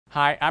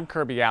Hi, I'm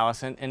Kirby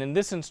Allison, and in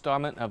this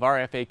installment of our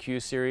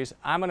FAQ series,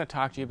 I'm going to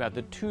talk to you about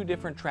the two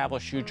different travel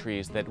shoe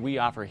trees that we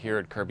offer here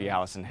at Kirby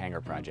Allison Hanger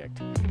Project.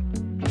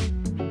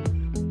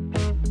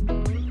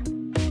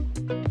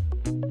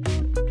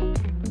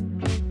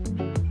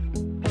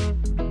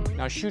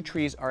 Now, shoe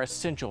trees are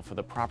essential for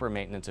the proper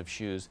maintenance of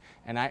shoes,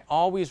 and I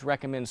always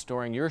recommend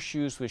storing your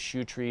shoes with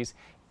shoe trees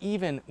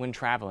even when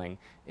traveling,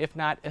 if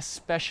not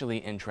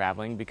especially in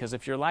traveling, because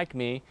if you're like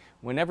me,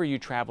 whenever you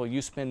travel,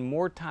 you spend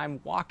more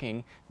time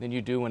walking than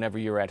you do whenever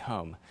you're at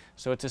home.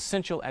 So it's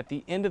essential at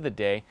the end of the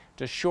day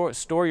to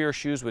store your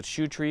shoes with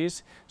shoe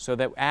trees so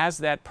that as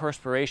that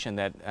perspiration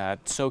that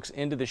soaks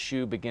into the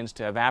shoe begins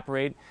to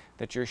evaporate,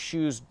 that your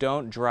shoes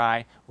don't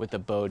dry with a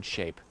bowed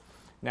shape.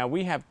 Now,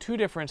 we have two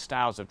different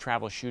styles of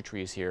travel shoe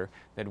trees here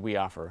that we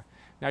offer.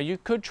 Now, you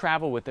could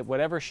travel with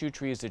whatever shoe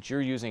trees that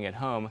you're using at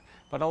home,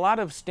 but a lot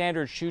of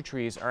standard shoe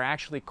trees are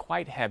actually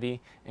quite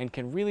heavy and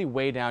can really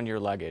weigh down your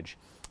luggage.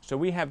 So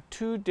we have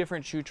two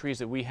different shoe trees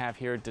that we have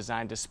here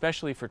designed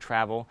especially for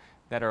travel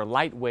that are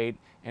lightweight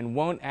and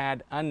won't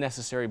add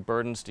unnecessary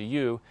burdens to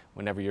you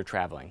whenever you're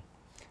traveling.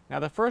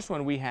 Now, the first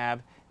one we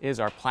have is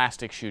our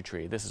plastic shoe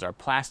tree. This is our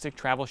plastic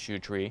travel shoe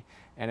tree,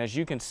 and as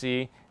you can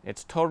see,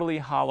 it's totally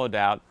hollowed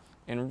out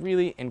and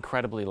really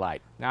incredibly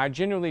light. Now, I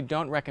generally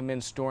don't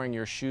recommend storing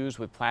your shoes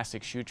with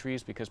plastic shoe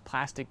trees because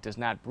plastic does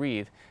not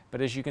breathe,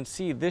 but as you can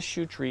see, this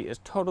shoe tree is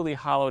totally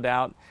hollowed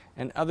out,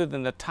 and other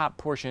than the top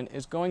portion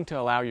is going to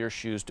allow your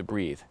shoes to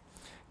breathe.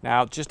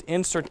 Now, just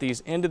insert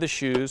these into the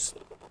shoes.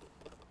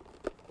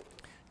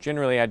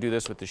 Generally, I do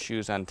this with the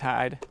shoes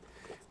untied,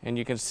 and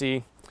you can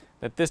see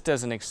that this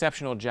does an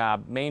exceptional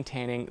job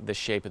maintaining the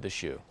shape of the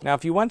shoe. Now,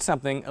 if you want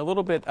something a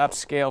little bit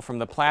upscale from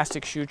the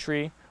plastic shoe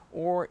tree,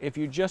 or if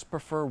you just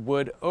prefer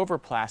wood over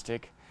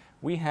plastic,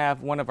 we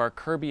have one of our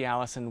Kirby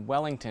Allison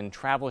Wellington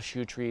travel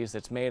shoe trees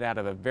that's made out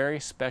of a very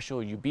special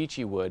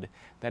Obeche wood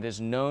that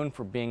is known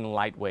for being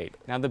lightweight.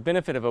 Now, the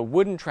benefit of a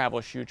wooden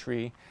travel shoe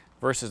tree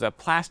versus a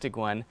plastic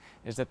one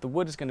is that the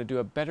wood is going to do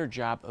a better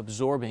job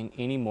absorbing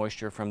any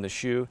moisture from the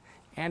shoe,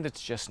 and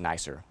it's just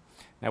nicer.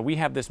 Now, we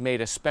have this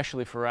made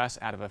especially for us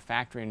out of a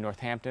factory in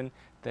Northampton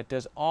that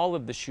does all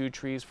of the shoe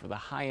trees for the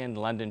high-end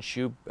London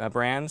shoe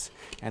brands,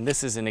 and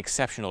this is an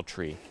exceptional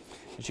tree.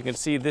 As you can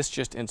see, this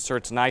just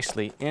inserts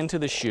nicely into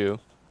the shoe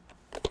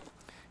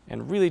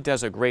and really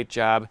does a great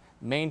job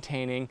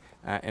maintaining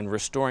and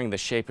restoring the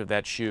shape of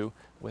that shoe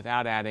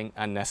without adding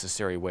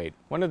unnecessary weight.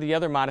 One of the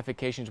other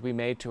modifications we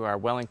made to our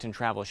Wellington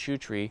travel shoe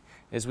tree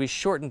is we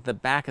shortened the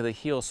back of the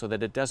heel so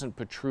that it doesn't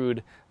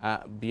protrude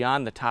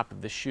beyond the top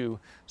of the shoe,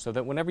 so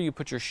that whenever you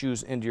put your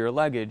shoes into your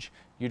luggage,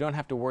 you don't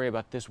have to worry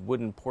about this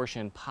wooden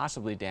portion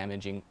possibly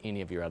damaging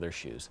any of your other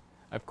shoes.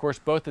 Of course,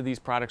 both of these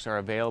products are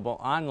available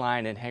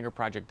online at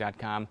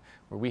hangerproject.com,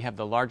 where we have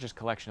the largest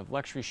collection of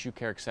luxury shoe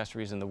care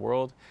accessories in the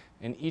world,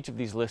 and each of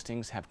these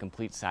listings have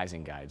complete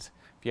sizing guides.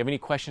 If you have any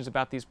questions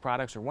about these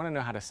products or want to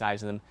know how to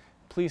size them,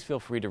 please feel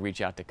free to reach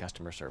out to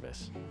customer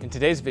service. In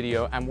today's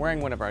video, I'm wearing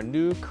one of our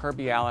new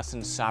Kirby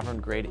Allison Sovereign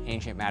Grade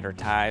Ancient Matter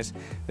ties.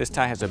 This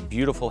tie has a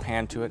beautiful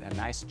hand to it, a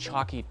nice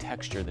chalky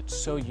texture that's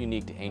so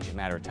unique to Ancient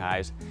Matter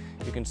ties.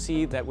 You can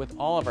see that with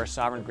all of our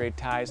Sovereign Grade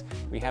ties,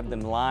 we have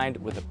them lined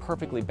with a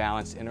perfectly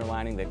balanced inner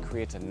lining that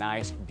creates a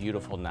nice,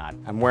 beautiful knot.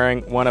 I'm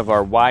wearing one of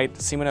our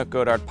white Seaman Oak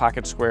Godard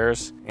pocket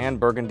squares and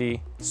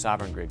burgundy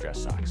Sovereign Grade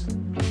dress socks.